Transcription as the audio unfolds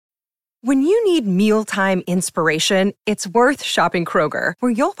When you need mealtime inspiration, it's worth shopping Kroger,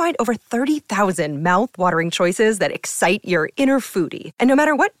 where you'll find over 30,000 mouth-watering choices that excite your inner foodie. And no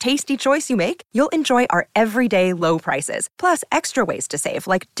matter what tasty choice you make, you'll enjoy our everyday low prices, plus extra ways to save,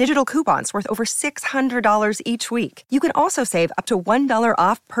 like digital coupons worth over $600 each week. You can also save up to $1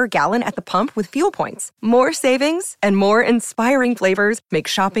 off per gallon at the pump with fuel points. More savings and more inspiring flavors make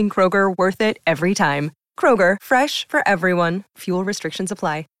shopping Kroger worth it every time. Kroger, fresh for everyone. Fuel restrictions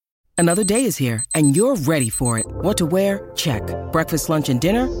apply. Another day is here, and you're ready for it. What to wear? Check. Breakfast, lunch, and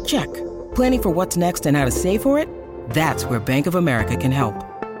dinner? Check. Planning for what's next and how to save for it? That's where Bank of America can help.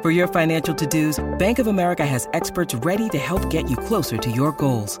 For your financial to-dos, Bank of America has experts ready to help get you closer to your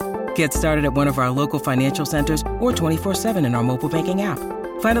goals. Get started at one of our local financial centers or 24/7 in our mobile banking app.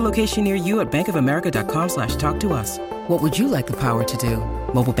 Find a location near you at bankofamerica.com/talktous. What would you like the power to do?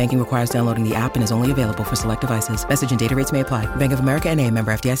 Mobile banking requires downloading the app and is only available for select devices. Message and data rates may apply. Bank of America N.A.,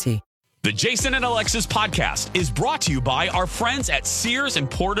 member FDIC. The Jason and Alexis podcast is brought to you by our friends at Sears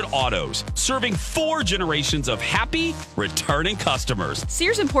Imported Autos, serving 4 generations of happy, returning customers.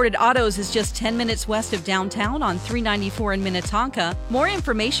 Sears Imported Autos is just 10 minutes west of downtown on 394 in Minnetonka. More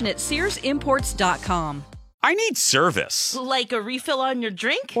information at SearsImports.com. I need service. Like a refill on your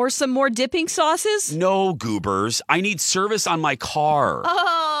drink? Or some more dipping sauces? No, goobers. I need service on my car.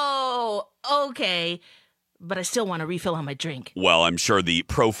 Oh, okay. But I still want a refill on my drink. Well, I'm sure the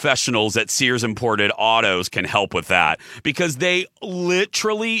professionals at Sears Imported Autos can help with that because they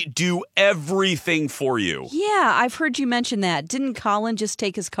literally do everything for you. Yeah, I've heard you mention that. Didn't Colin just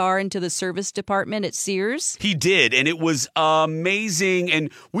take his car into the service department at Sears? He did, and it was amazing.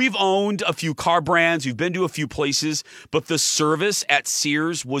 And we've owned a few car brands. We've been to a few places, but the service at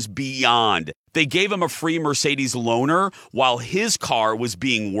Sears was beyond. They gave him a free Mercedes loaner while his car was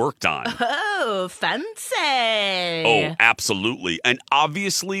being worked on. Oh, fancy. Oh, absolutely. And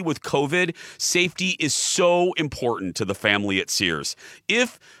obviously with COVID, safety is so important to the family at Sears.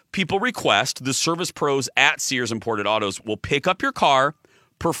 If people request, the service pros at Sears Imported Autos will pick up your car,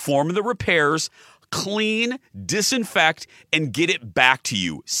 perform the repairs, clean, disinfect, and get it back to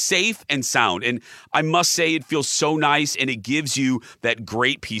you safe and sound. And I must say, it feels so nice, and it gives you that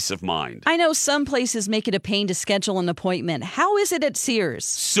great peace of mind. I know some places make it a pain to schedule an appointment. How is it at Sears?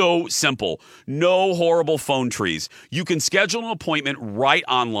 So simple. No horrible phone trees. You can schedule an appointment right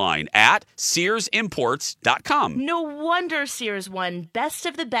online at SearsImports.com. No wonder Sears won Best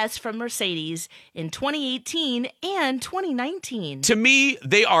of the Best from Mercedes in 2018 and 2019. To me,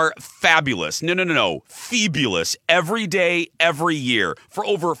 they are fabulous. No. Fabulous. Every day, every year. For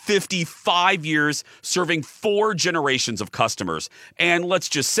over 55 years, serving 4 generations of customers. And let's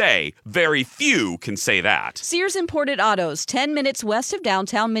just say, very few can say that. Sears Imported Autos, 10 minutes west of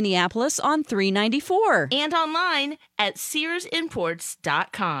downtown Minneapolis on 394. And online at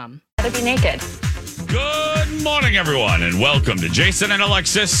SearsImports.com. Gotta be naked. Good morning, everyone, and welcome to Jason and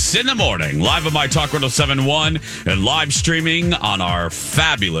Alexis in the Morning, live on My Talk 1071 and live streaming on our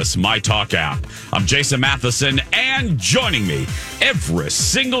fabulous My Talk app. I'm Jason Matheson, and joining me every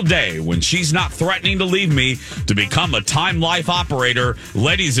single day when she's not threatening to leave me to become a Time Life operator,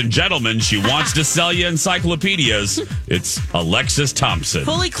 ladies and gentlemen, she wants to sell you encyclopedias. It's Alexis Thompson.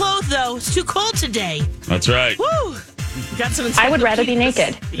 Fully clothed, though. It's too cold today. That's right. Woo! Got some I would rather be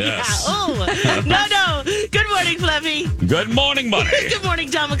naked. Yes. Yeah. Oh, no. Good morning, Fluffy. Good morning, buddy. Good morning,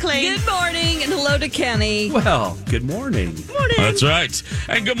 Don McClain. Good morning, and hello to Kenny. Well, good morning. Morning. That's right.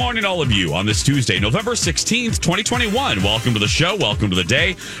 And good morning to all of you on this Tuesday, November 16th, 2021. Welcome to the show. Welcome to the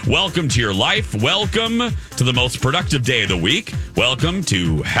day. Welcome to your life. Welcome to the most productive day of the week. Welcome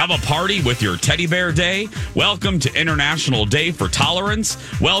to Have a Party with Your Teddy Bear Day. Welcome to International Day for Tolerance.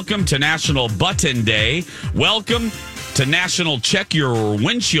 Welcome to National Button Day. Welcome to National Check Your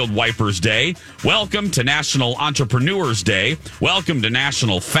Windshield Wipers Day. Welcome to National Entrepreneurs Day. Welcome to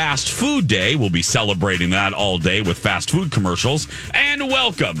National Fast Food Day. We'll be celebrating that all day with fast food commercials. And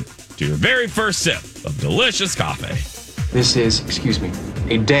welcome to your very first sip of delicious coffee. This is, excuse me,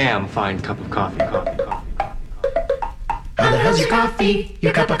 a damn fine cup of coffee. How the hell's your coffee?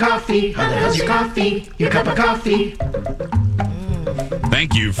 Your cup of coffee? How the hell's your coffee? Your cup of coffee?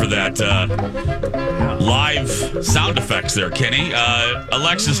 Thank you for that live sound effects there, Kenny.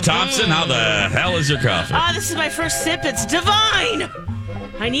 Alexis Thompson, how the hell is your coffee? This is my first sip. It's divine.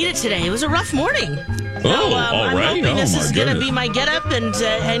 I need it today. It was a rough morning. All I'm right. hoping this is going to goodness. be my get up and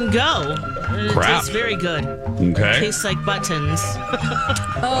go. It Crap. tastes very good. Okay. Tastes like buttons.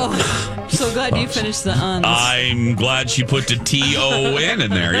 Oh, so glad you finished the uns. I'm glad she put the T-O-N in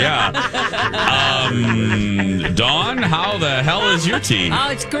there, yeah. Dawn, how the hell is your tea? Oh,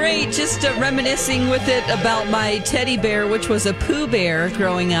 it's great. Just reminiscing with it about my teddy bear, which was a Pooh Bear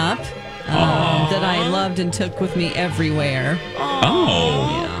growing up. that I loved and took with me everywhere.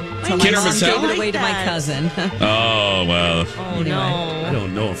 Oh. So my Kinder mom Morrell? gave it away to my cousin. Oh, well. Anyway. I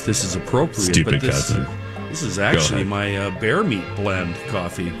don't know if this is appropriate, Stupid but cousin. this is actually my bear meat blend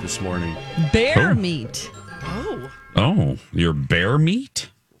coffee this morning. Bear meat. Oh, your bear meat?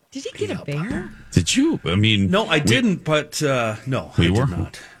 Did he get a bear? Did you? I mean, No, I didn't, but no, We I were? did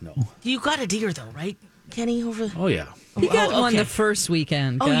not. No. You got a deer, though, right, Kenny? Over. Oh, yeah. He got one okay. the first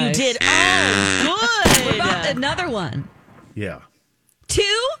weekend. Oh, you guys. did. Oh, good. What about another one? Yeah. 2?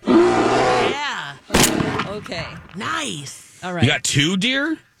 Yeah. Okay. Nice. All right. you got 2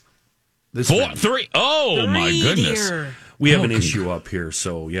 deer? This 4, one. 3. Oh, my Three goodness. deer. We have Oh, an issue up here,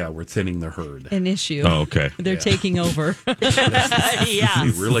 so yeah, we're thinning the herd. An issue. Oh, okay. They're taking over. Yeah.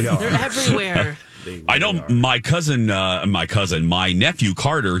 They really are. They're everywhere. They really I know are. my nephew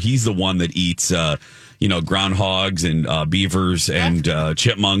Carter, he's the one that eats, groundhogs and beavers and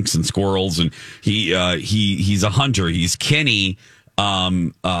chipmunks and squirrels. And he's a hunter. He's Kenny,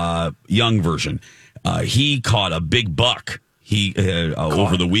 young version. He caught a big buck. He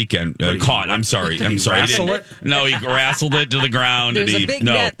over the weekend caught. I'm sorry. Did he wrestle He it? No, he wrestled it to the ground. There's and a big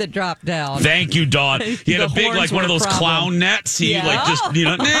net that dropped down. Thank you, Dawn. He had The a big, horns like one of were a those problem. clown nets. He Yeah.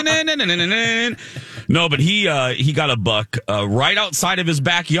 No, but he got a buck right outside of his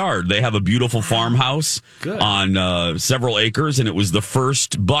backyard. They have a beautiful farmhouse on several acres, and it was the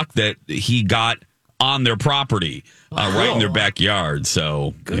first buck that he got on their property, right in their backyard.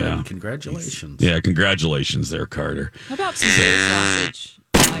 So, Good. yeah. Congratulations. Yeah, congratulations there, Carter. How about some deer sausage?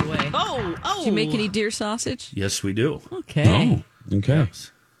 My way. Oh. Did you make any deer sausage? Yes, we do. Okay. Oh, okay.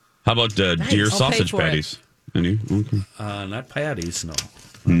 How about deer I'll pay sausage for it. patties? Any? Okay. Not patties, no.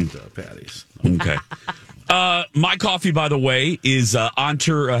 Hmm. Not patties. No. Okay. My coffee, by the way, is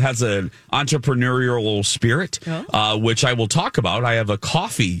has an entrepreneurial spirit, which I will talk about. I have a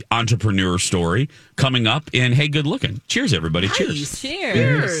coffee entrepreneur story coming up in Hey Good Looking. Cheers, everybody. Cheers.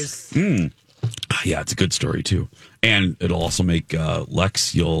 Cheers. Yeah, it's a good story, too. And it'll also make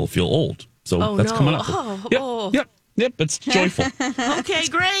Lex, you'll feel old. So that's coming up. Yep, it's joyful. Okay,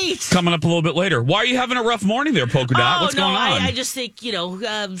 great. Coming up a little bit later. Why are you having a rough morning there, Polka Dot? What's going on? I just think,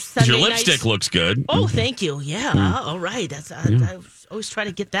 Sunday Your lipstick nights- looks good. Oh, thank you. Yeah. All right. That's I always try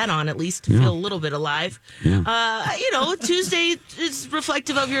to get that on at least to feel a little bit alive. Yeah. Tuesday is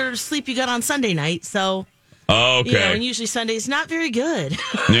reflective of your sleep you got on Sunday night. So, Okay. and usually Sunday's not very good.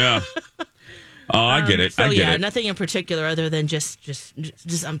 Yeah. Oh, I get it. So I get it. nothing in particular other than just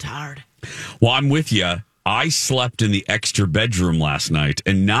I'm tired. Well, I'm with you. I slept in the extra bedroom last night,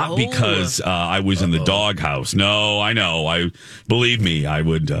 and not because I was in the doghouse. No, I know. Believe me, I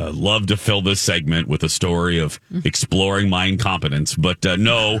would love to fill this segment with a story of exploring my incompetence, but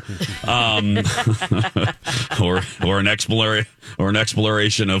no, or an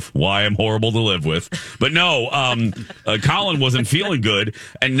exploration of why I'm horrible to live with. But no, Colin wasn't feeling good,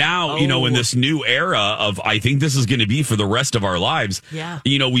 and now in this new era of, I think this is going to be for the rest of our lives. Yeah.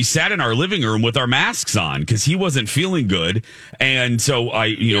 We sat in our living room with our masks on because he wasn't feeling good, and so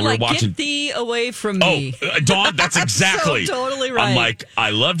You're we're like, watching. get thee away from me. Dawn, that's exactly. So totally right. I'm like,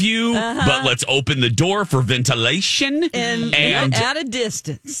 I love you, but let's open the door for ventilation and at a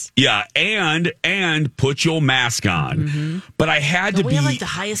distance. yeah, and put your mask on. But I had to We be. have like the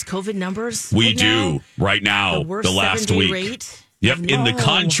highest COVID numbers. We right do now. right now. The worst last 7-day week. rate. Yep, in the No.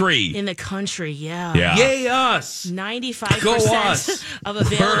 country. In the country, yeah. Yeah. Yay, us. 95% Go us. of We're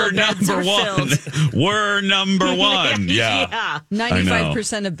available beds number are one. filled. We're number one. Yeah.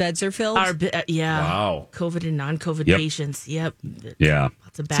 95% of beds are filled. Wow. COVID and non-COVID Yep. patients. Yep. Yeah.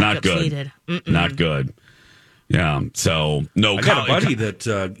 Lots of It's not backups good. needed. Not good. Yeah. So no. I got a buddy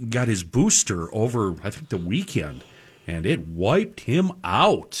that got his booster over, I think, the weekend, and it wiped him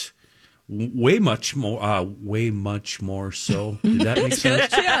out. Way much more so. Did that make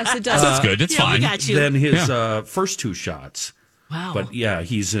sense? Yes, it does. That's good. It's Yeah, we fine. got you. Than his first 2 shots. Wow. But yeah,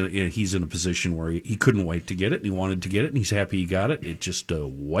 he's in a position where he couldn't wait to get it, and he wanted to get it, and he's happy he got it. It just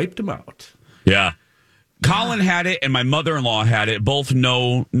wiped him out. Yeah. Colin had it, and my mother-in-law had it. Both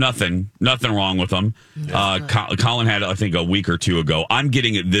know nothing wrong with them. Colin had it, I think, a week or 2 ago. I'm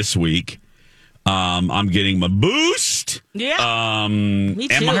getting it this week. I'm getting my boost. Yeah. Me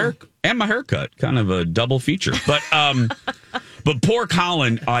too. And my haircut. Kind of a double feature. But But poor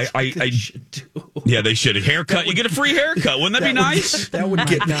Colin, yeah, they should. Haircut. You get a free haircut. Wouldn't that be nice? That would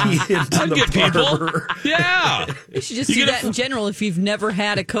get me into the barber. Yeah. You should just do that in general if you've never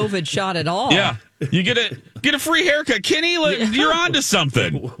had a COVID shot at all. Yeah. You get a free haircut. Kenny, you're on to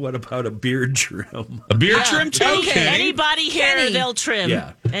something. What about a beard trim? A beard trim too, Okay. Kenny? Anybody here, Kenny. they'll trim.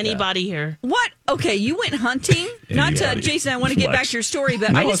 Yeah. Anybody here. What? Okay, you went hunting. Not to Jason. I want to get back to your story,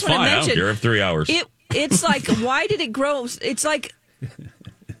 but I just want to I don't mention. care if 3 hours. It's like, why did it grow? It's like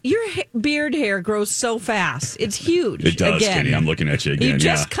your beard hair grows so fast. It's huge. It does, again. Kenny. I'm looking at you again. You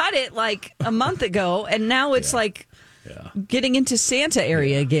just cut it like a month ago, and now it's like getting into Santa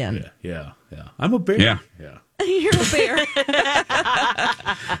area again. Yeah. I'm a bear. Yeah. You're a bear.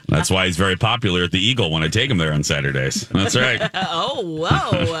 That's why he's very popular at the Eagle when I take him there on Saturdays. That's right. Oh,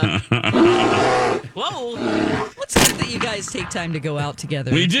 whoa. What's good that you guys take time to go out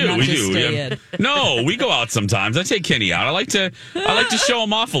together? We do. Not We just do. Stay in. No, we go out sometimes. I take Kenny out. I like to show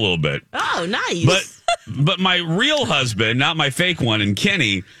him off a little bit. Oh, nice. But my real husband, not my fake one, and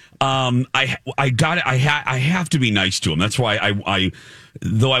Kenny, I have to be nice to him. That's why I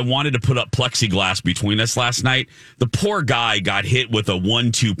though I wanted to put up plexiglass between us last night, the poor guy got hit with a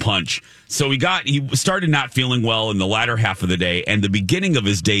 1-2 punch. So he started not feeling well in the latter half of the day, and the beginning of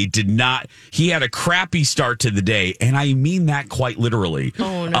his day he had a crappy start to the day, and I mean that quite literally.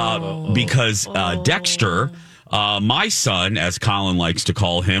 Oh no. Because Dexter, my son, as Colin likes to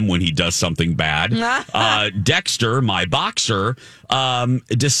call him when he does something bad, Dexter, my boxer,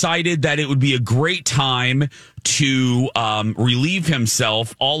 decided that it would be a great time to relieve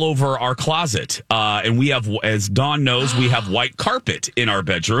himself all over our closet. And we have, as Dawn knows, we have white carpet in our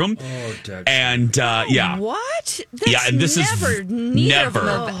bedroom. Oh, Dexter. And What? That's and this never, is neither never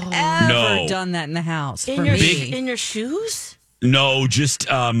of them have ever No. done that in the house. In for your me. in your shoes? No, just like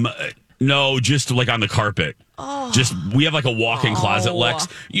on the carpet. Just we have like a walk-in closet, Lex.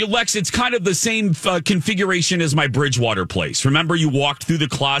 Lex, it's kind of the same configuration as my Bridgewater place. Remember, you walked through the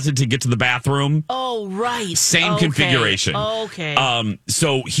closet to get to the bathroom. Oh, right. Same configuration. Okay.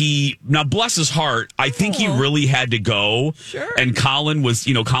 So now bless his heart, I think he really had to go. Sure. And Colin was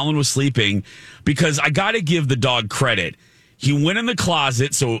sleeping, because I got to give the dog credit. He went in the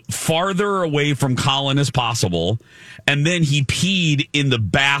closet, so farther away from Colin as possible, and then he peed in the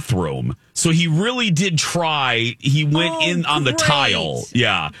bathroom. So he really did try. He went in on the tile.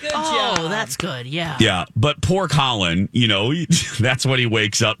 Yeah. Good job. Oh, that's good. Yeah. Yeah. But poor Colin, that's what he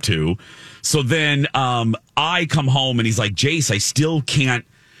wakes up to. So then I come home and he's like, Jace, I still can't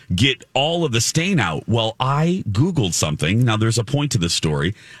get all of the stain out. Well, I Googled something. Now, there's a point to this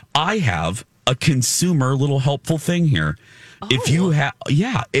story. I have a consumer little helpful thing here. If you have,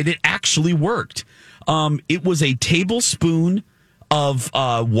 it actually worked. It was a tablespoon of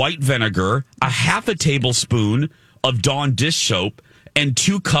white vinegar, a half a tablespoon of Dawn dish soap, and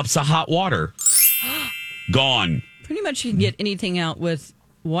 2 cups of hot water. Gone. Pretty much you can get anything out with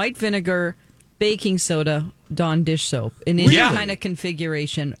white vinegar, baking soda, Dawn dish soap in any kind of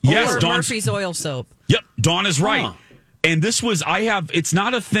configuration. Yes, or Dawn's- Murphy's oil soap. Yep, Dawn is right. Huh. And this was it's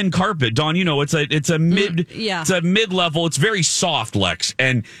not a thin carpet, Dawn. It's a mid-level. It's very soft, Lex,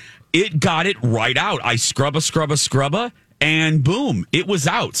 and it got it right out. I scrubba, and boom, it was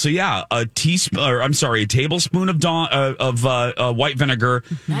out. So a tablespoon of white vinegar,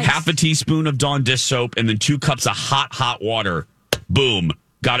 half a teaspoon of Dawn dish soap, and then 2 cups of hot water. Boom,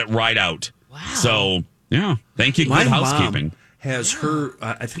 got it right out. Wow. So thank you. My good housekeeping. Mom has her.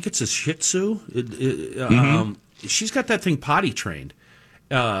 I think it's a Shih Tzu. She's got that thing potty trained.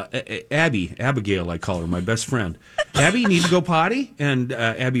 Abigail, I call her, my best friend. Abby, you need to go potty? And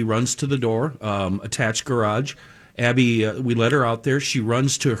Abby runs to the door, attached garage. Abby, we let her out there. She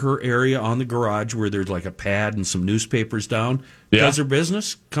runs to her area on the garage where there's like a pad and some newspapers down. Yeah. Does her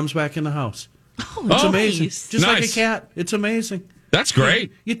business, comes back in the house. It's amazing. Just like a cat. It's amazing. That's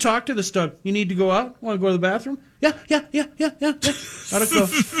great. You talk to this dog. You need to go out? Want to go to the bathroom? Yeah. How'd it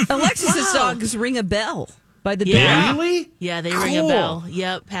go? Alexis's dogs ring a bell by the door. Yeah. Really? Yeah, they ring a bell.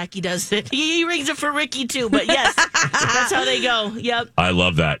 Yep, Packy does it. He rings it for Ricky, too, but yes, that's how they go. Yep. I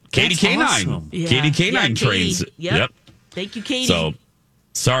love that. Katie K9. Awesome. Yeah. Katie K9 trains. Yep. Thank you, Katie. So,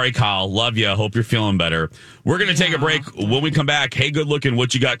 sorry, Kyle. Love you. Hope you're feeling better. We're going to take a break. When we come back, hey, good looking,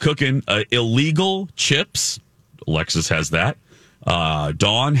 what you got cooking? Illegal chips. Alexis has that.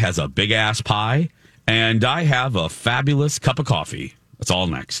 Dawn has a big ass pie. And I have a fabulous cup of coffee. That's all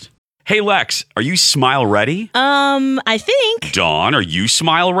next. Hey, Lex, are you smile ready? I think. Dawn, are you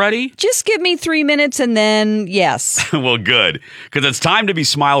smile ready? Just give me 3 minutes and then yes. Well, good, because it's time to be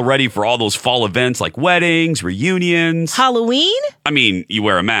smile ready for all those fall events like weddings, reunions. Halloween? I mean, you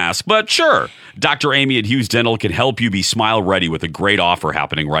wear a mask, but sure. Dr. Amy at Hughes Dental can help you be smile ready with a great offer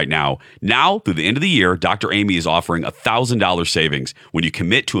happening right now. Now, through the end of the year, Dr. Amy is offering $1,000 savings when you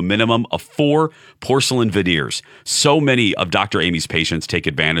commit to a minimum of 4 porcelain veneers. So many of Dr. Amy's patients take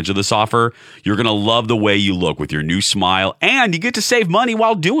advantage of this offer. You're going to love the way you look with your new smile, and you get to save money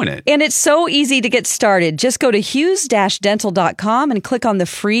while doing it. And it's so easy to get started. Just go to hughes-dental.com and click on the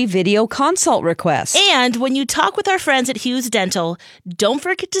free video consult request. And when you talk with our friends at Hughes Dental, don't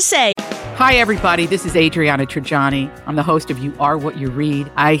forget to say, Hi, everybody. This is Adriana Trajani. I'm the host of You Are What You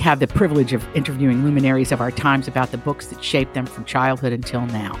Read. I have the privilege of interviewing luminaries of our times about the books that shaped them from childhood until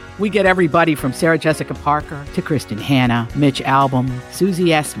now. We get everybody from Sarah Jessica Parker to Kristen Hanna, Mitch Albom, Susie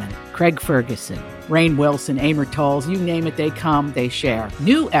Essman, Craig Ferguson, Rainn Wilson, Amor Tolls, you name it, they come, they share.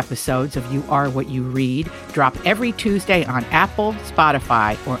 New episodes of You Are What You Read drop every Tuesday on Apple,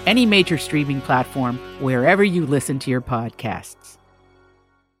 Spotify, or any major streaming platform wherever you listen to your podcasts.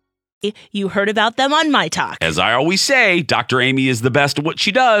 you heard about them on My Talk. As I always say, Dr. Amy is the best at what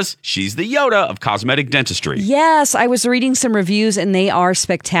she does. She's the Yoda of cosmetic dentistry. Yes, I was reading some reviews and they are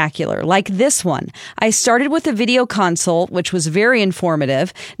spectacular. Like this one. I started with a video consult, which was very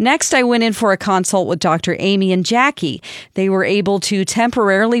informative. Next, I went in for a consult with Dr. Amy and Jackie. They were able to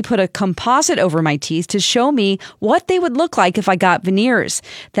temporarily put a composite over my teeth to show me what they would look like if I got veneers.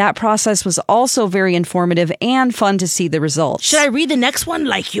 That process was also very informative and fun to see the results. Should I read the next one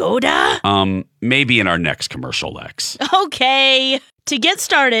like Yoda? Maybe in our next commercial, Lex. Okay. To get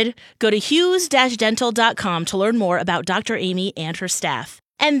started, go to hughes-dental.com to learn more about Dr. Amy and her staff.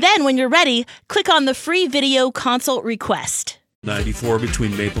 And then when you're ready, click on the free video consult request. 94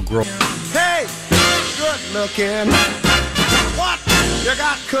 between Maple Grove. Hey, good looking. What you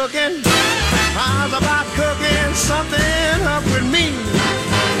got cooking? How's about cooking something up with me?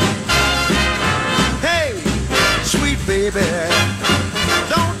 Hey, sweet baby,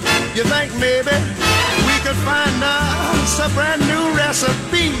 don't you think maybe we could find us a brand new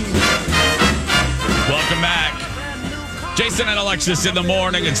recipe? Welcome back. Jason and Alexis in the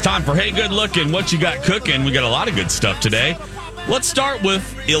morning. It's time for Hey Good Looking. What you got cooking? We got a lot of good stuff today. Let's start with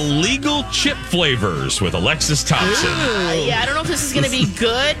illegal chip flavors with Alexis Thompson. Yeah, I don't know if this is going to be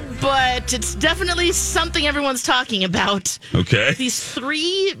good, but it's definitely something everyone's talking about. Okay. These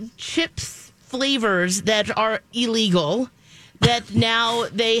 3 chips flavors that are illegal that now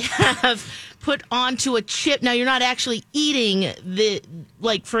they have put onto a chip. Now, you're not actually eating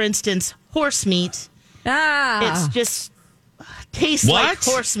like, for instance, horse meat. It's just tastes like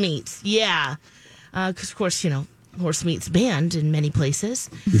horse meat. Yeah. Because, of course, horse meat's banned in many places.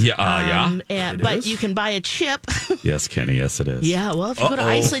 Yeah. But you can buy a chip. Yes, Kenny. Yes, it is. Yeah, well, if you go to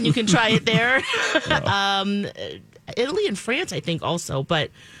Iceland, you can try it there. Italy and France, I think, also.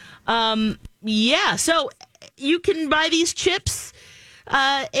 But, yeah, so you can buy these chips.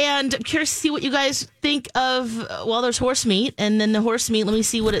 And I'm curious to see what you guys think of, there's horse meat. And then the horse meat, let me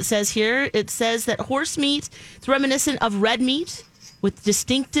see what it says here. It says that horse meat is reminiscent of red meat with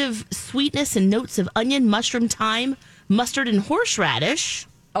distinctive sweetness and notes of onion, mushroom, thyme, mustard, and horseradish.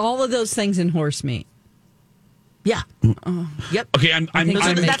 All of those things in horse meat. Yeah. Yep. Okay,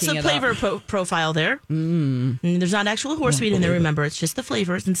 that's the flavor profile there. And there's not actual horse meat in there, remember. It's just the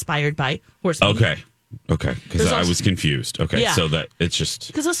flavors inspired by horse meat. Okay, because I was confused. Okay, Yeah. so that it's just...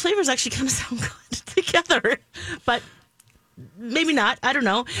 Because those flavors actually kind of sound good together. But maybe not. I don't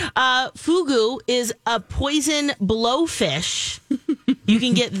know. Fugu is a poison blowfish. You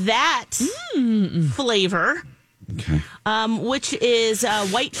can get that flavor. Okay. Which is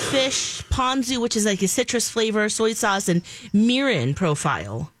white fish, ponzu, which is like a citrus flavor, soy sauce, and mirin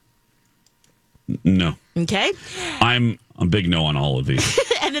profile. No. Okay. I'm a big no on all of these.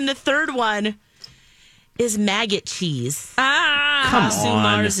 And then the third one is maggot cheese. Come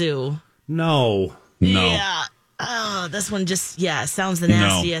on. Marzu. No. Yeah. Oh, this one just, sounds the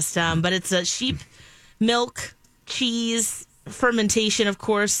nastiest. But it's a sheep milk cheese fermentation, of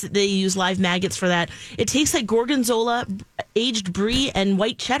course. They use live maggots for that. It tastes like gorgonzola, aged brie, and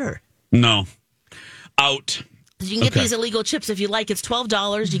white cheddar. No. Out. You can get these illegal chips if you like. It's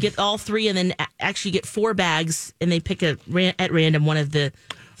 $12. You get all 3 and then actually get 4 bags, and they pick at random one of the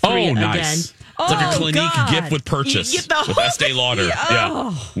 3 again. Nice. It's like a Clinique gift with purchase with Estee Lauder.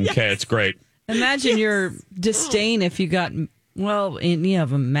 Yeah. Okay, it's great. Imagine your disdain if you got, you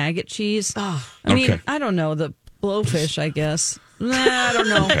have a maggot cheese. I mean, I don't know. Blowfish, I guess. I don't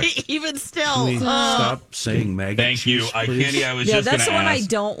know. Even still. Can we stop saying maggot Thank cheese, you. I please? can't. I was just going that's to the one I ask.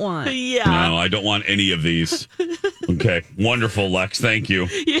 don't want. Yeah. No, I don't want any of these. Okay. Wonderful, Lex. Thank you.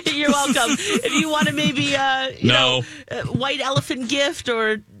 You're welcome. If you want to maybe, white elephant gift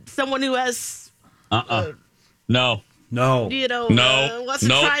or someone who has, No. No. No. wants to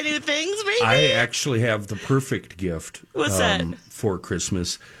Nope. try new things, maybe? I actually have the perfect gift What's that? for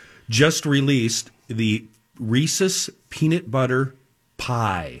Christmas. Just released the Reese's Peanut Butter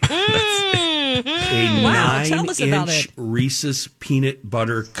Pie. A Wow, tell us about 9-inch it. Reese's Peanut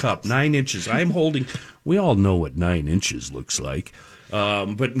Butter Cup. 9 inches. I'm holding, we all know what 9 inches looks like.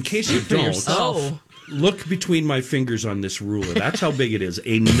 But in case you don't, yourself. look between my fingers on this ruler. That's how big it is.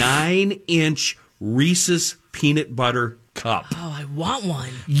 A 9-inch Reese's Peanut Butter Cup. Oh, I want one.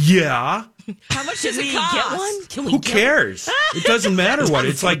 Yeah. How much does Can it we cost? get one? Can we Who get cares? It doesn't matter what.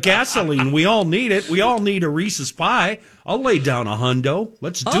 It's like gasoline. We all need it. We all need a Reese's Pie. I'll lay down a hundo.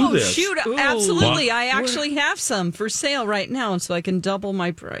 Let's do this. Shoot, Ooh. absolutely. What? I actually have some for sale right now, so I can double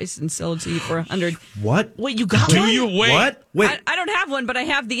my price and sell it to you for $100. What? Wait, you got Do one? you wait? What? Wait. I don't have one, but I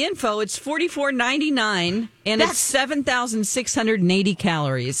have the info. It's $44.99, and it's 7,680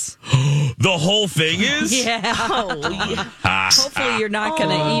 calories. The whole thing is? Yeah. Oh, yeah. Hopefully, you're not going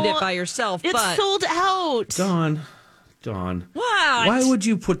to eat it by yourself. It's but sold out. Dawn. what? Why would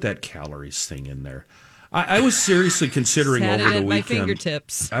you put that calories thing in there? I was seriously considering Had over it the at my weekend.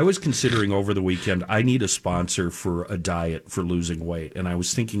 fingertips. I was considering over the weekend, I need a sponsor for a diet for losing weight. And I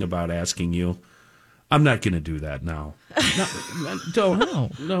was thinking about asking you. I'm not going to do that now. Don't. No.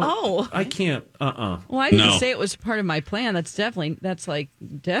 Oh. I can't. Well, I didn't No. say it was part of my plan. That's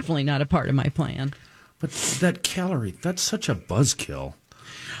definitely not a part of my plan. But that calorie, that's such a buzzkill.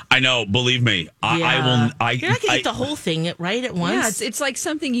 I know. Believe me. I will. You're not going to eat the whole thing right at once. Yeah, it's like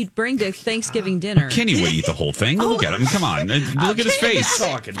something you'd bring to Thanksgiving dinner. Kenny would eat the whole thing. Look at him. Come on. Look at his face.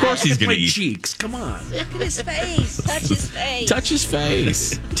 Talking. Of course he's going to eat. Cheeks. Come on. Look at his face. Touch his face. Touch his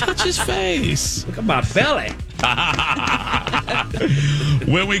face. Touch his face. Look at my belly.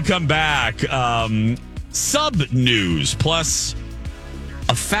 When we come back, sub news plus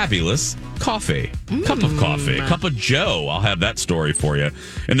a fabulous coffee. Cup of coffee. Cup of Joe. I'll have that story for you.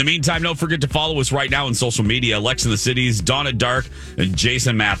 In the meantime, don't forget to follow us right now on social media. Lex in the Cities, Dawn at Dark, and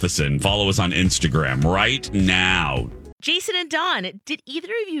Jason Matheson. Follow us on Instagram right now. Jason and Dawn, did either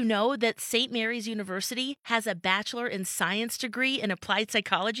of you know that St. Mary's University has a Bachelor in Science degree in Applied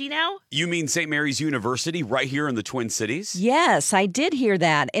Psychology now? You mean St. Mary's University right here in the Twin Cities? Yes, I did hear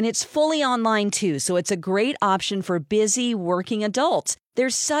that. And it's fully online too, so it's a great option for busy working adults.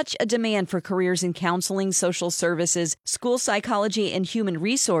 There's such a demand for careers in counseling, social services, school psychology, and human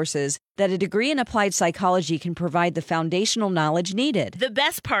resources that a degree in applied psychology can provide the foundational knowledge needed. The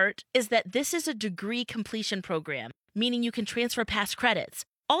best part is that this is a degree completion program, meaning you can transfer past credits.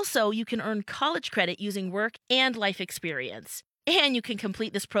 Also, you can earn college credit using work and life experience. And you can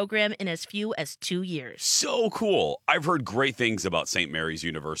complete this program in as few as 2 years. So cool. I've heard great things about St. Mary's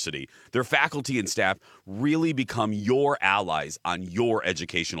University. Their faculty and staff really become your allies on your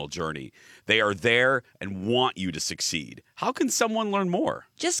educational journey. They are there and want you to succeed. How can someone learn more?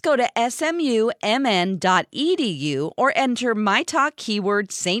 Just go to smumn.edu or enter my talk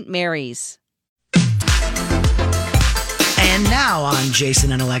keyword St. Mary's. And now on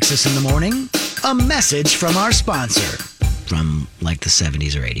Jason and Alexis in the Morning, a message from our sponsor from like the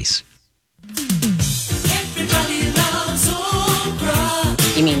 70s or 80s. Everybody loves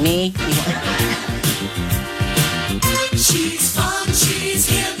Oprah. You mean me? She's fun, she's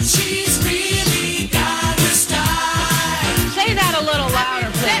hip, she's really got her style. Say that a little louder,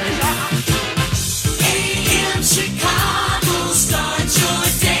 AM Chicago, start your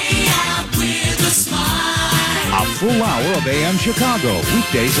day out with a smile. A full hour of AM Chicago,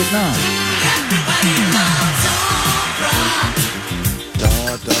 weekdays at 9. Everybody loves Oprah.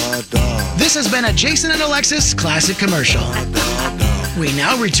 This has been a Jason and Alexis classic commercial. We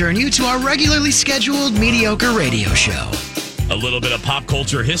now return you to our regularly scheduled mediocre radio show. A little bit of pop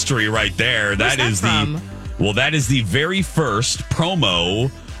culture history right there. That is the very first promo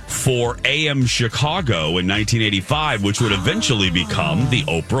for AM Chicago in 1985, which would eventually become the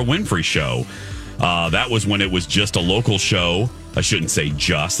Oprah Winfrey Show. That was when it was just a local show. I shouldn't say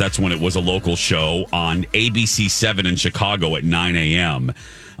just. That's when it was a local show on ABC 7 in Chicago at 9 a.m.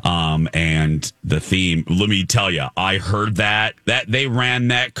 And the theme, let me tell you, I heard that they ran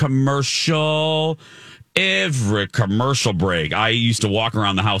that commercial every commercial break. I used to walk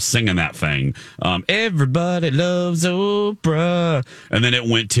around the house singing that thing. Everybody loves Oprah. And then it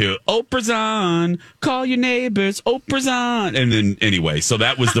went to Oprah's on. Call your neighbors. Oprah's on. And then anyway, so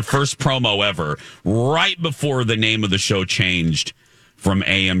that was the first promo ever, right before the name of the show changed from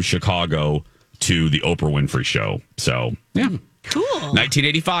AM Chicago to the Oprah Winfrey Show. So, yeah. Cool.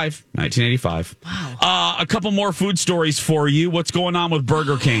 1985. Wow. A couple more food stories for you. What's going on with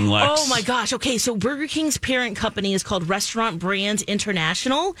Burger King, Lex? Oh, my gosh. Okay, so Burger King's parent company is called Restaurant Brands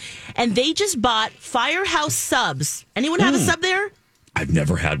International, and they just bought Firehouse Subs. Anyone have a sub there? I've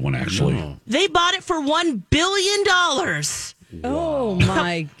never had one, actually. No. They bought it for $1 billion. Oh,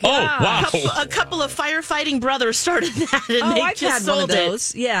 my God. Oh, wow. A couple of firefighting brothers started that, and I've had one of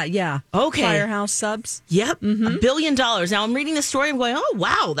those. Yeah. Okay. Firehouse Subs. Yep. $1 billion. Now, I'm reading the story. I'm going, oh,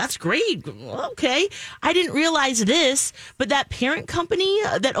 wow, that's great. Okay. I didn't realize this, but that parent company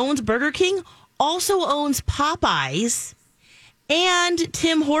that owns Burger King also owns Popeyes and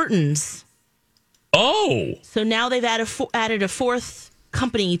Tim Hortons. Oh. So now they've added a fourth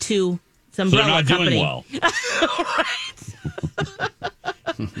company to the So they're umbrella not company. doing well. Right.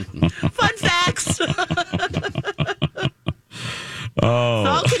 Fun facts. Oh. It's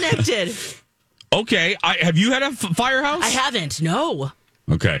all connected. Okay. Have you had a Firehouse? I haven't. No.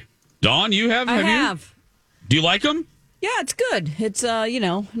 Okay. Dawn, you have? I you? have. Do you like them? Yeah, it's good. It's,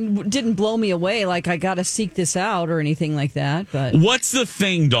 didn't blow me away like I got to seek this out or anything like that. But what's the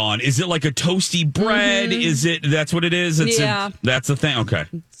thing, Dawn? Is it like a toasty bread? Is it? That's what it is? That's the thing? Okay.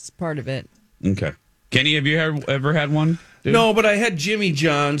 It's part of it. Okay. Kenny, have you ever had one? Dude? No, but I had Jimmy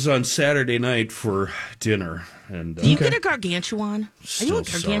John's on Saturday night for dinner. And Do you get a gargantuan? Are you a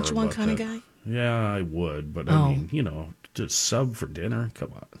gargantuan kind of that. guy? Yeah, I would, but I mean, just sub for dinner.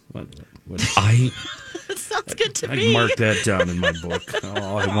 Come on. It sounds good to me. I'd mark that down in my book.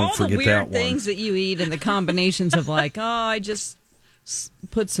 Oh, I won't All forget the weird that one. things that you eat and the combinations of like, I just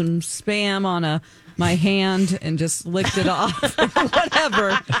put some Spam on my hand and just licked it off or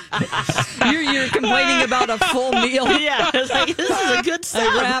whatever. You're complaining about a full meal. Yeah, it's like, this is a good sub.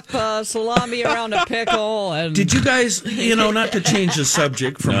 I wrap salami around a pickle. And Did you guys, not to change the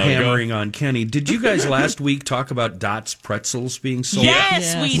subject from hammering on Kenny, did you guys last week talk about Dot's Pretzels being sold?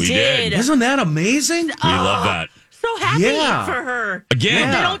 Yes, we did. Isn't that amazing? We love that. So happy Yeah. for her.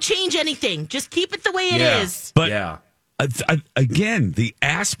 Again. They don't change anything. Just keep it the way it is. But again, the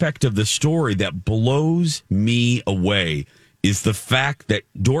aspect of the story that blows me away is the fact that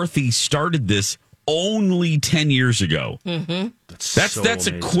Dorothy started this only 10 years ago. Mm-hmm. That's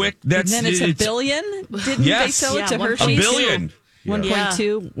a quick. That's and then it's $1 billion. Didn't they sell it to Hershey's? $1 billion.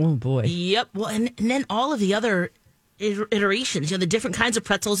 1.2. Oh boy. Yep. Well, and then all of the other iterations. The different kinds of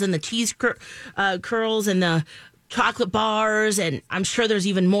pretzels and the cheese curls and the chocolate bars, and I'm sure there's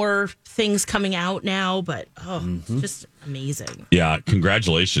even more things coming out now. But it's just amazing. Yeah,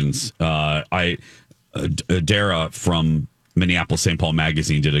 congratulations. Dara from Minneapolis St. Paul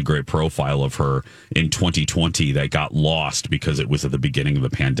Magazine did a great profile of her in 2020 that got lost because it was at the beginning of the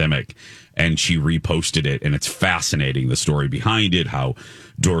pandemic, and she reposted it, and it's fascinating, the story behind it, how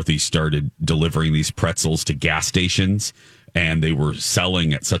Dorothy started delivering these pretzels to gas stations, and they were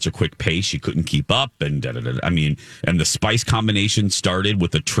selling at such a quick pace she couldn't keep up, and I mean, and the spice combination started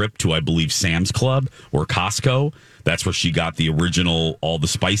with a trip to, I believe, Sam's Club or Costco. That's where she got the original, all the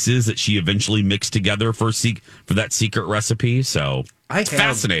spices that she eventually mixed together for that secret recipe. So it's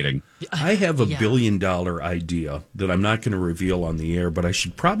fascinating. I have a $1 billion idea that I'm not going to reveal on the air, but I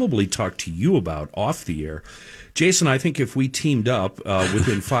should probably talk to you about off the air. Jason, I think if we teamed up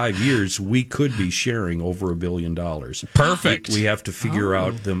within 5 years, we could be sharing over $1 billion. Perfect. We have to figure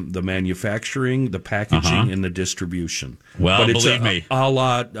out the manufacturing, the packaging, and the distribution. Well, but it's believe me. A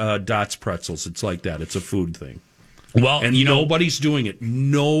la Dot's Pretzels. It's like that. It's a food thing. Well, and nobody's doing it.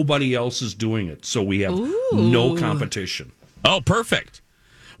 Nobody else is doing it. So we have no competition. Oh, perfect.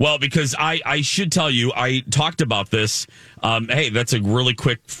 Well, because I should tell you, I talked about this. Hey, that's a really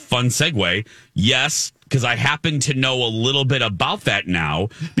quick, fun segue. Yes, because I happen to know a little bit about that now,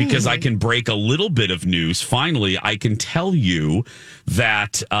 because I can break a little bit of news. Finally, I can tell you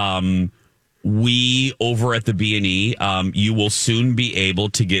that we over at the B&E, you will soon be able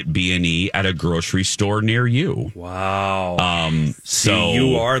to get B&E at a grocery store near you. Wow. So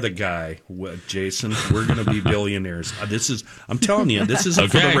you are the guy, Jason. We're going to be billionaires. I'm telling you, this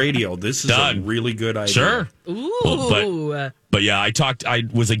isn't for the radio. This is a really good idea. Sure. Ooh. Well, but yeah, I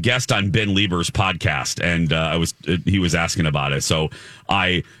was a guest on Ben Lieber's podcast, and he was asking about it. So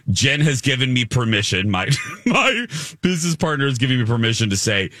Jen has given me permission. My business partner has given me permission to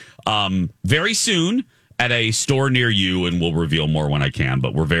say, very soon at a store near you, and we'll reveal more when I can.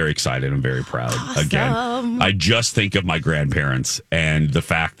 But we're very excited and very proud. Awesome. Again, I just think of my grandparents and the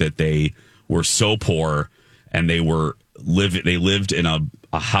fact that they were so poor, and they lived in a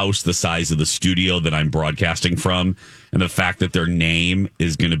house the size of the studio that I'm broadcasting from, and the fact that their name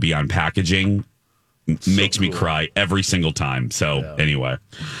is going to be on packaging makes me cry every single time. So anyway,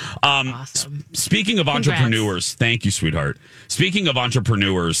 Awesome. Speaking of entrepreneurs, thank you, sweetheart. Speaking of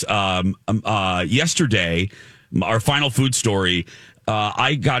entrepreneurs, yesterday, our final food story,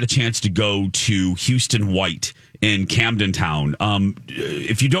 I got a chance to go to Houston White in Camden Town.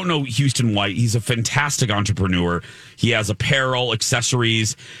 If you don't know Houston White, he's a fantastic entrepreneur. He has apparel,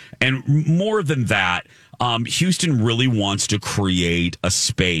 accessories, and more than that, Houston really wants to create a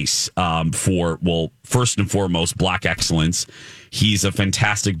space for, well, first and foremost, Black excellence. He's a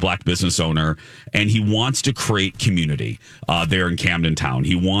fantastic Black business owner, and he wants to create community there in Camden Town.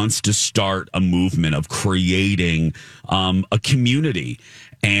 He wants to start a movement of creating a community.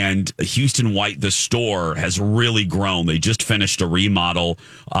 And Houston White, the store, has really grown. They just finished a remodel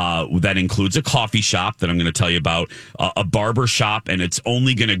that includes a coffee shop that I'm going to tell you about, a barber shop, and it's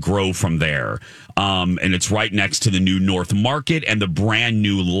only going to grow from there. And it's right next to the new North Market and the brand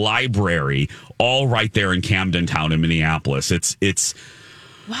new library, all right there in Camden Town in Minneapolis. It's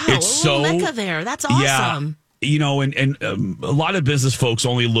Wow, it's a so little mecca there. That's awesome. Yeah. You know, and a lot of business folks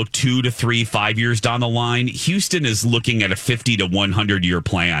only look 2 to 3, 5 years down the line. Houston is looking at a 50 to 100 year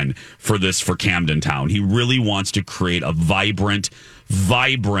plan for Camden Town. He really wants to create a vibrant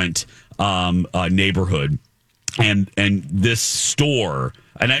neighborhood. And this store,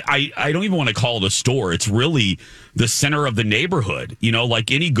 and I don't even want to call it a store. It's really the center of the neighborhood. You know,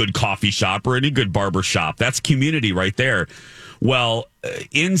 like any good coffee shop or any good barber shop. That's community right there. Well,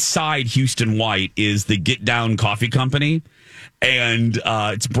 inside Houston White is the Get Down Coffee Company, and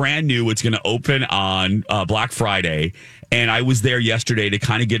it's brand new. It's going to open on Black Friday, and I was there yesterday to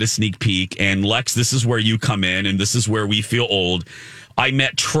kind of get a sneak peek. And Lex, this is where you come in, and this is where we feel old. I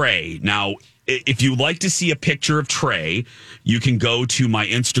met Trey. Now, if you like to see a picture of Trey, you can go to my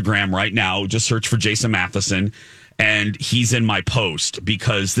Instagram right now. Just search for Jason Matheson, and he's in my post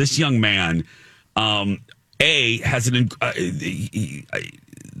because this young man, has the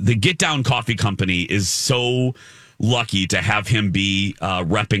Get Down Coffee Company is so lucky to have him be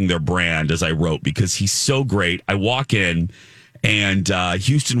repping their brand, as I wrote, because he's so great. I walk in, and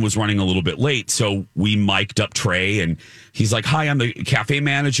Houston was running a little bit late, so we mic'd up Trey, and he's like, "Hi, I'm the cafe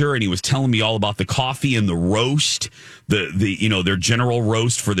manager," and he was telling me all about the coffee and the roast, the their general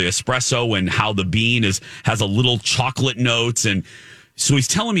roast for the espresso, and how the bean has a little chocolate notes. And so he's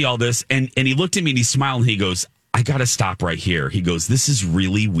telling me all this, and he looked at me and he smiled and he goes, "I got to stop right here." He goes, "This is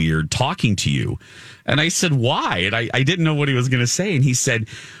really weird talking to you." And I said, "Why?" And I didn't know what he was going to say. And he said,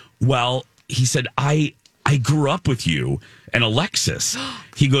 I grew up with you and Alexis.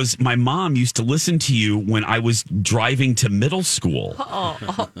 He goes, "My mom used to listen to you when I was driving to middle school."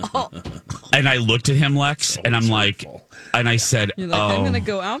 And I looked at him, Lex, and I'm like, and I said, You're like, I'm going to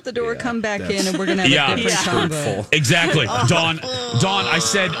go out the door, come back in, and we're going to have a different combo. Exactly. Dawn,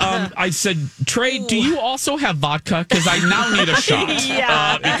 I said, "Trey, do you also have vodka? Because I now need a shot."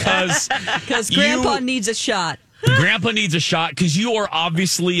 Because Grandpa needs a shot. Grandpa needs a shot because you are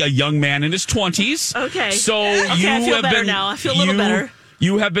obviously a young man in his 20s. Okay. So I feel better now. I feel a little better.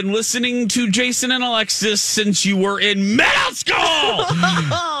 You have been listening to Jason and Alexis since you were in middle school.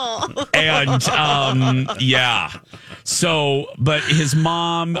 And yeah. So, but his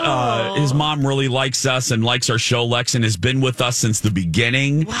mom really likes us and likes our show, Lex, and has been with us since the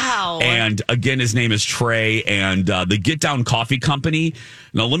beginning. Wow. And again, his name is Trey, and the Get Down Coffee Company.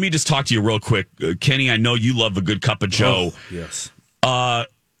 Now, let me just talk to you real quick. Kenny, I know you love a good cup of Joe. Oh, yes.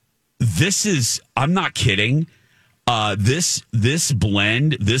 This is, I'm not kidding. This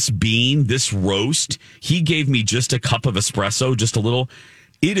blend, this bean, this roast, he gave me just a cup of espresso, just a little.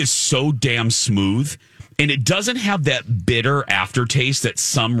 It is so damn smooth. And it doesn't have that bitter aftertaste that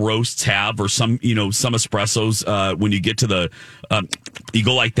some roasts have, or some espressos. When you get to the, you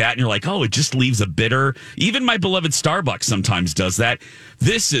go like that, and you're like, oh, it just leaves a bitter. Even my beloved Starbucks sometimes does that.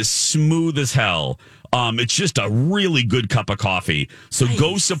 This is smooth as hell. It's just a really good cup of coffee. So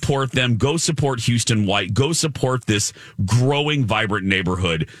Go support them. Go support Houston White. Go support this growing, vibrant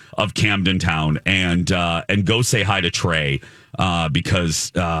neighborhood of Camden Town, and go say hi to Trey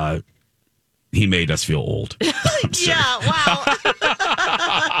because. He made us feel old. Yeah, wow.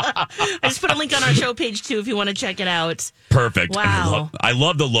 I just put a link on our show page, too, if you want to check it out. Perfect. Wow. I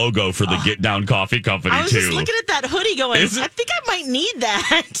love the logo for the Get Down Coffee Company, I was too. just looking at that hoodie going, I think I might need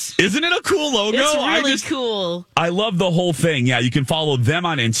that. Isn't it a cool logo? It's really cool. I love the whole thing. Yeah, you can follow them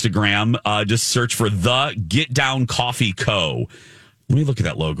on Instagram. Just search for the Get Down Coffee Co. Let me look at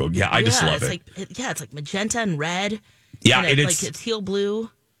that logo. Yeah, I just love it. It's like magenta and red. Yeah, and it's like teal blue.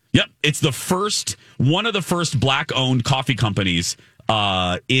 Yep, it's one of the first Black-owned coffee companies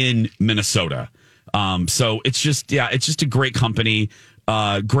in Minnesota. So it's just a great company,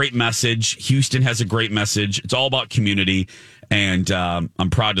 great message. Houston has a great message. It's all about community, and I'm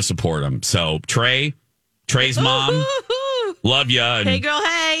proud to support them. So Trey's mom, love ya. And hey girl,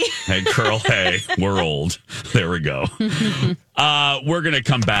 hey. Hey girl, hey. We're old. There we go. We're gonna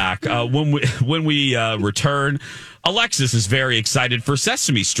come back when we return. Alexis is very excited for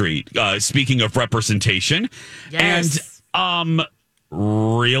Sesame Street. Speaking of representation, yes. And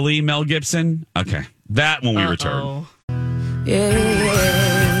really, Mel Gibson? Okay, that when we return.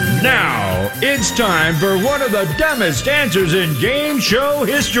 Now, it's time for one of the dumbest answers in game show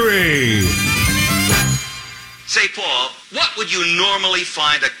history. Say, Paul, what would you normally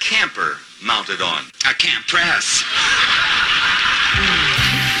find a camper mounted on? A camp press.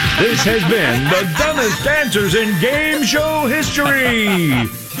 This has been the dumbest answers in game show history.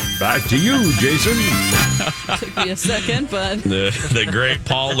 Back to you, Jason. Took me a second, but the great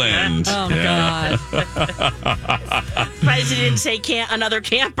Paul Lynde. Oh God! Surprised he didn't say another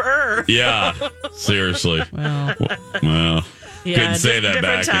camper. Yeah, seriously. Well, couldn't say that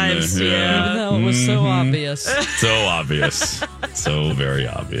back times, in the. even though it was so obvious. So obvious. So very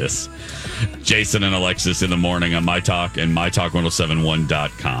obvious. Jason and Alexis in the morning on My Talk and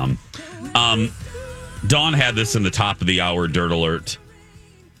MyTalk1071.com. Dawn had this in the top of the hour dirt alert.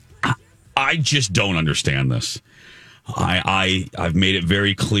 I just don't understand this. I've made it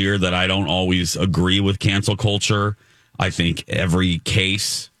very clear that I don't always agree with cancel culture. I think every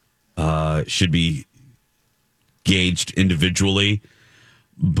case should be gauged individually.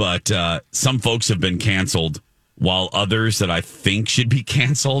 But some folks have been canceled while others that I think should be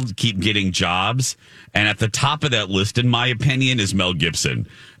canceled keep getting jobs. And at the top of that list, in my opinion, is Mel Gibson.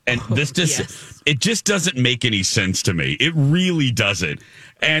 And it just doesn't make any sense to me. It really doesn't.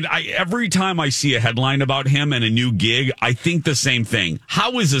 And every time I see a headline about him and a new gig, I think the same thing.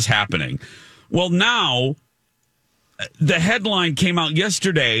 How is this happening? Well, now the headline came out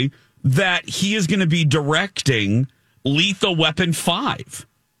yesterday that he is going to be directing Lethal Weapon 5.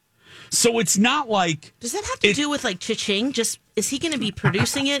 So it's not like... Does that have to do with like Cha-Ching? Just, is he going to be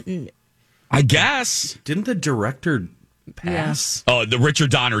producing it? And I guess. Didn't the director pass? Oh, the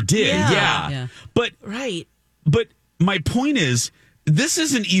Richard Donner did. Yeah. But right. But my point is, this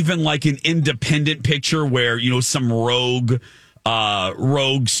isn't even like an independent picture where, some rogue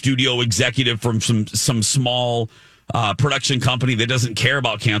studio executive from some small production company that doesn't care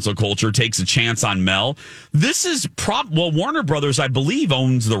about cancel culture takes a chance on Mel. This is Warner Brothers, I believe,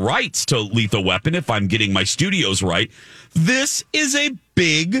 owns the rights to Lethal Weapon, if I'm getting my studios right. This is a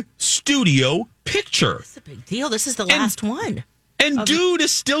big studio picture. It's a big deal. This is the last one. And dude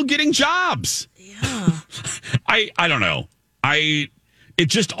is still getting jobs. Yeah. I don't know. It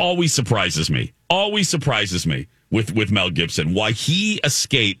just always surprises me. Always surprises me with Mel Gibson. Why he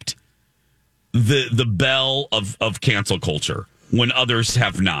escaped the bell of cancel culture when others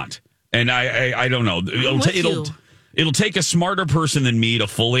have not. And I don't know. It'll take a smarter person than me to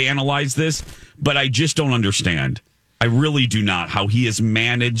fully analyze this, but I just don't understand. I really do not how he has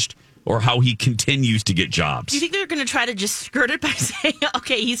managed or how he continues to get jobs. Do you think they're going to try to just skirt it by saying,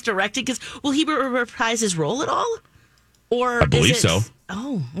 okay, he's directing? Because will he reprise his role at all? Or I believe so.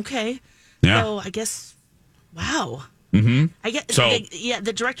 Oh, okay. Yeah. So I guess, wow. Mm-hmm. I guess So,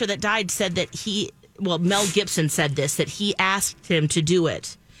 the director that died said that Mel Gibson said this, that he asked him to do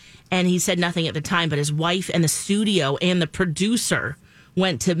it. And he said nothing at the time, but his wife and the studio and the producer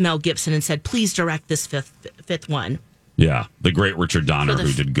went to Mel Gibson and said, please direct this fifth one. yeah, the great Richard Donner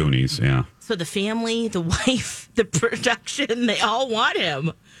who did Goonies, yeah. So the family, the wife, the production, they all want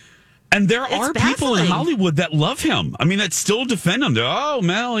him. And there are people in Hollywood that love him. I mean, that still defend him. They're, oh,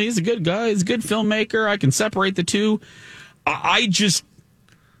 Mel, he's a good guy. He's a good filmmaker. I can separate the two. I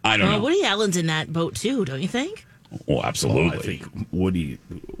don't know. Woody Allen's in that boat, too, don't you think? Oh, absolutely. Well, I think Woody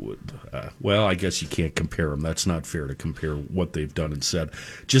would. I guess you can't compare them. That's not fair to compare what they've done and said.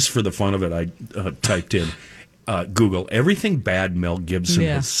 Just for the fun of it, I typed in Google everything bad Mel Gibson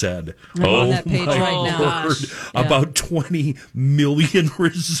has said. I'm on that page right now. Word. About 20 million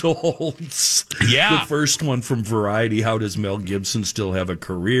results. Yeah. The first one from Variety, how does Mel Gibson still have a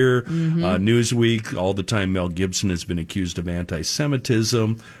career? Newsweek, all the time Mel Gibson has been accused of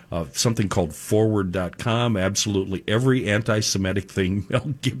anti-Semitism. Something called Forward.com, absolutely every anti-Semitic thing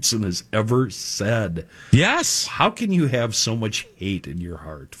Mel Gibson has ever said. Yes. How can you have so much hate in your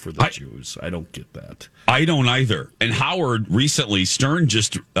heart for the Jews? I don't get that. I don't either. And Howard recently, Stern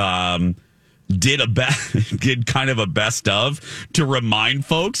just did kind of a best of to remind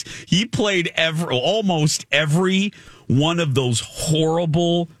folks. He played almost every one of those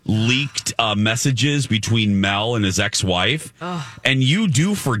horrible leaked messages between Mel and his ex-wife. And you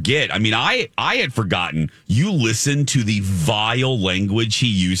do forget. I mean, I had forgotten. You listen to the vile language he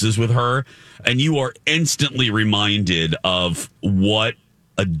uses with her, and you are instantly reminded of what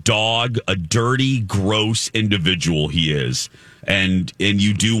a dirty, gross individual he is. And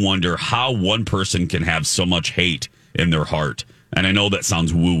you do wonder how one person can have so much hate in their heart. And I know that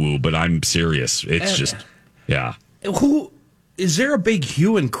sounds woo-woo, but I'm serious. It's just, yeah. Who is there a big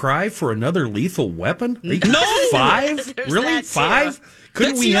hue and cry for another Lethal Weapon? No! 5? Really? 5?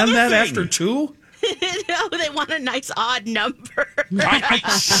 Couldn't we end that after 2? No, they want a nice odd number.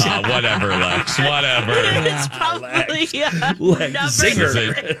 Whatever, Lex. Whatever. It's probably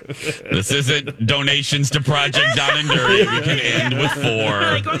This isn't donations to Project Down and Dirty. We can end with 4.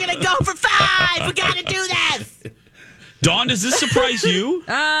 Like, we're going to go for 5. We got to do this. Dawn, does this surprise you?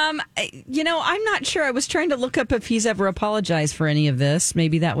 I'm not sure. I was trying to look up if he's ever apologized for any of this.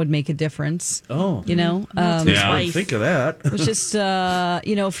 Maybe that would make a difference. Oh, think of that. It was just,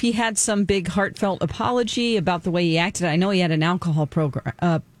 if he had some big heartfelt apology about the way he acted. I know he had an alcohol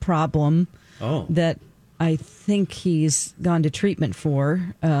problem that I think he's gone to treatment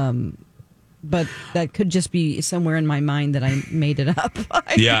for. But that could just be somewhere in my mind that I made it up.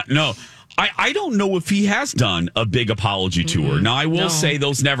 Yeah, no. I don't know if he has done a big apology tour. Now, I will say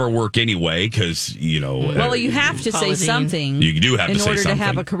those never work anyway because, Well, you have to say something. You do have to say something. In order to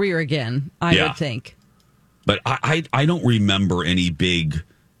have a career again, I would think. But I don't remember any big...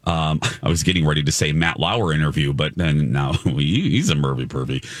 I was getting ready to say Matt Lauer interview, but then now he's a Murphy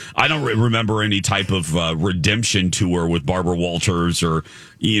pervy. I don't remember any type of redemption tour with Barbara Walters or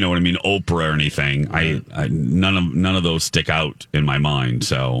Oprah or anything. None of those stick out in my mind.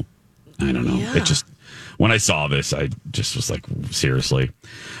 So I don't know. Yeah. It just when I saw this, I just was like, seriously.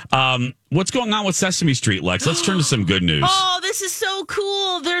 What's going on with Sesame Street, Lex? Let's turn to some good news. Oh, this is so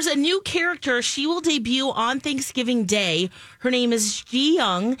cool. There's a new character. She will debut on Thanksgiving Day. Her name is Ji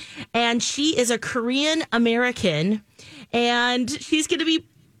Young, and she is a Korean American, and she's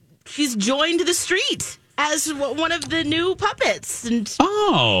joined the street as one of the new puppets. And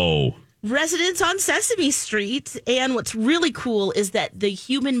residents on Sesame Street. And what's really cool is that the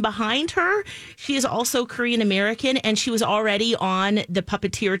human behind her, she is also Korean American, and she was already on the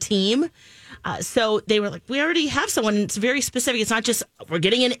puppeteer team. So they were like, we already have someone. It's very specific. It's not just we're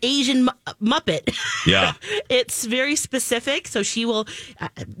getting an Asian Muppet. Yeah. It's very specific. So she will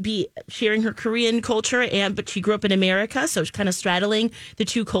be sharing her Korean culture, but she grew up in America. So she's kind of straddling the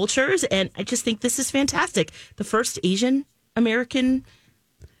two cultures. And I just think this is fantastic. The first Asian American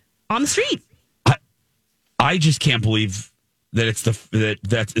on the street. I just can't believe that it's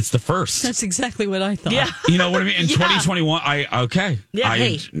the first. That's exactly what I thought. Yeah. You know what I mean? In 2021,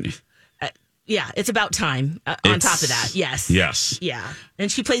 it's about time. On top of that, yes. Yeah.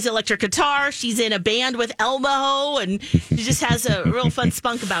 And she plays electric guitar. She's in a band with Elmo, and she just has a real fun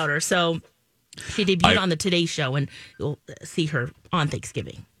spunk about her. So she debuted on the Today Show, and you'll see her on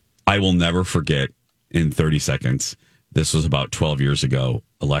Thanksgiving. I will never forget in 30 seconds. This was about 12 years ago.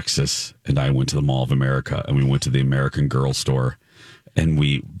 Alexis and I went to the Mall of America, and we went to the American Girl store, and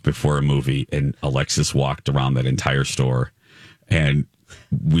before a movie, and Alexis walked around that entire store, and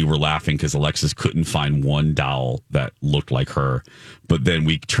we were laughing because Alexis couldn't find one doll that looked like her. But then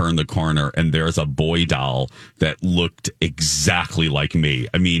we turned the corner and there's a boy doll that looked exactly like me.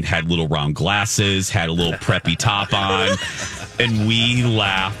 I mean, had little round glasses, had a little preppy top on, and we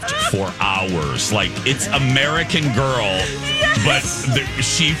laughed for hours. Like, it's American Girl, but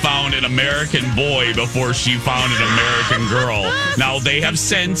she found an American boy before she found an American girl. Now, they have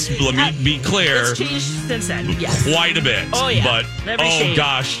since, let me be clear, It's changed since then, yes. Quite a bit. Oh, yeah. But,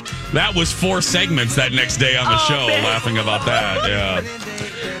 gosh, that was 4 segments that next day on the show, laughing about that. Yeah.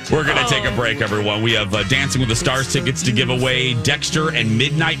 We're going to take a break, everyone. We have Dancing with the Stars tickets to give away, Dexter, and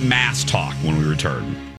Midnight Mass Talk when we return.